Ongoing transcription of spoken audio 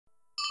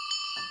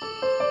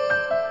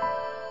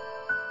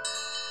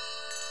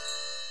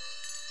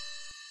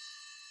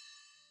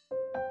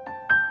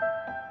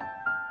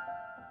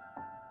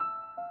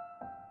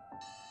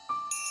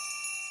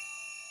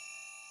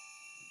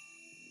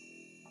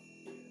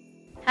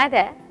Hi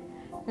there,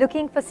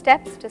 looking for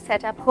steps to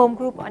set up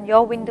HomeGroup on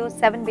your Windows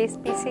 7 based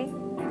PC?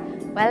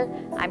 Well,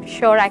 I'm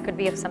sure I could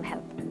be of some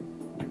help.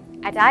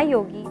 At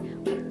iYogi,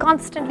 we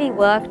constantly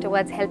work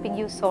towards helping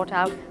you sort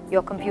out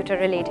your computer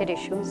related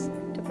issues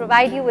to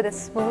provide you with a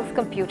smooth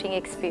computing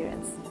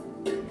experience.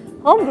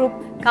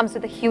 HomeGroup comes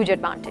with a huge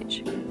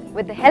advantage.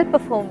 With the help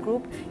of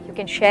HomeGroup, you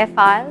can share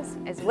files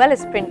as well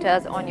as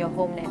printers on your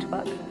home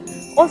network.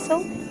 Also,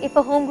 if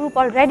a HomeGroup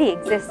already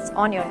exists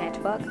on your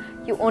network,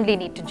 you only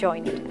need to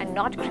join it and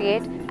not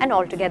create an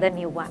altogether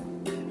new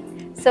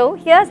one. So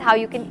here's how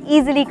you can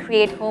easily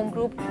create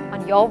HomeGroup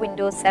on your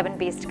Windows 7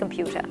 based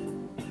computer.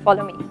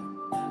 Follow me.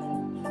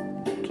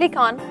 Click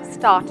on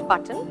Start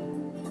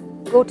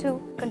button, go to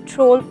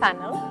Control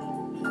panel,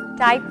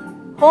 type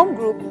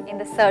HomeGroup in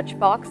the search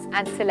box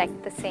and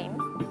select the same.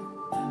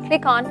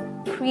 Click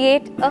on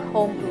Create a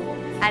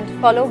HomeGroup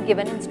and follow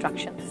given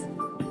instructions.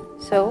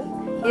 So,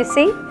 you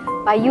see,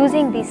 by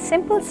using these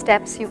simple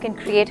steps, you can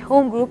create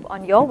HomeGroup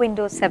on your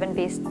Windows 7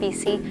 based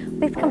PC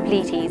with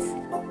complete ease.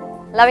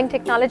 Loving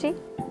technology?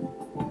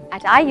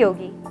 At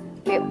iYogi,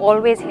 we're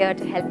always here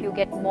to help you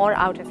get more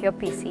out of your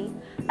PC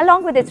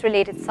along with its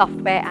related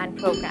software and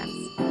programs.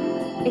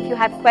 If you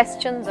have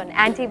questions on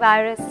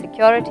antivirus,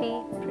 security,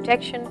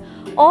 protection,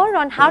 or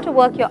on how to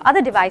work your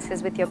other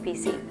devices with your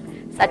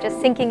PC, such as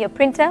syncing your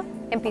printer,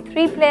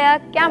 MP3 player,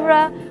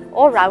 camera,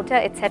 or router,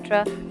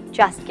 etc.,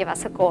 just give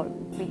us a call.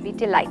 We'd be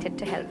delighted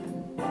to help.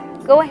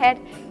 Go ahead,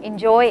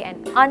 enjoy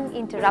an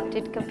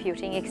uninterrupted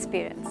computing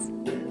experience.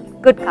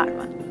 Good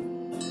karma.